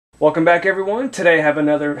Welcome back everyone. Today I have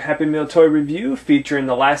another Happy Meal toy review featuring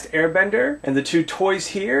the Last Airbender. And the two toys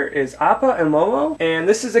here is Appa and Momo. And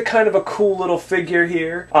this is a kind of a cool little figure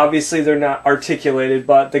here. Obviously they're not articulated,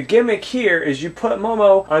 but the gimmick here is you put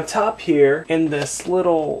Momo on top here in this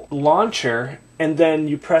little launcher, and then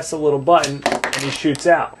you press a little button and he shoots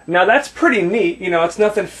out. Now that's pretty neat, you know, it's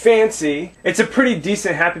nothing fancy. It's a pretty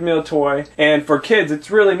decent Happy Meal toy, and for kids it's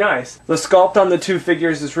really nice. The sculpt on the two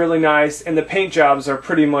figures is really nice, and the paint jobs are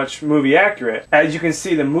pretty much movie accurate. As you can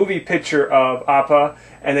see, the movie picture of Appa,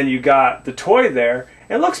 and then you got the toy there.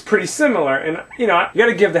 It looks pretty similar, and you know, you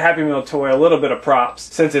gotta give the Happy Meal toy a little bit of props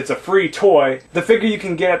since it's a free toy. The figure you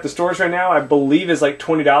can get at the stores right now, I believe, is like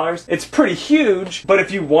 $20. It's pretty huge, but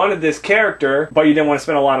if you wanted this character, but you didn't want to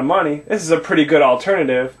spend a lot of money, this is a pretty good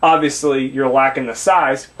alternative. Obviously, you're lacking the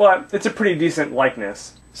size, but it's a pretty decent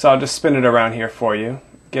likeness. So I'll just spin it around here for you.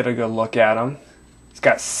 Get a good look at him. It's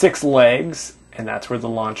got 6 legs, and that's where the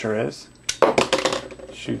launcher is.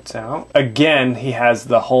 Shoots out. Again, he has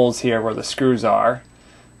the holes here where the screws are,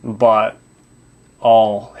 but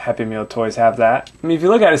all Happy Meal toys have that. I mean, if you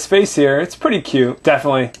look at his face here, it's pretty cute.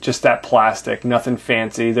 Definitely just that plastic, nothing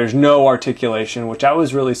fancy. There's no articulation, which I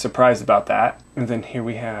was really surprised about that. And then here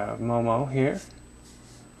we have Momo here.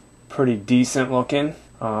 Pretty decent looking.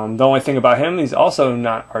 The only thing about him, he's also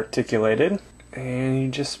not articulated. And you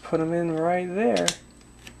just put him in right there.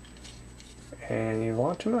 And you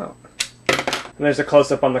launch him out. And there's a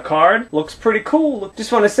close-up on the card. Looks pretty cool.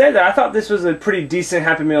 Just want to say that I thought this was a pretty decent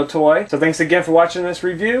Happy Meal toy. So thanks again for watching this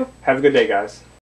review. Have a good day, guys.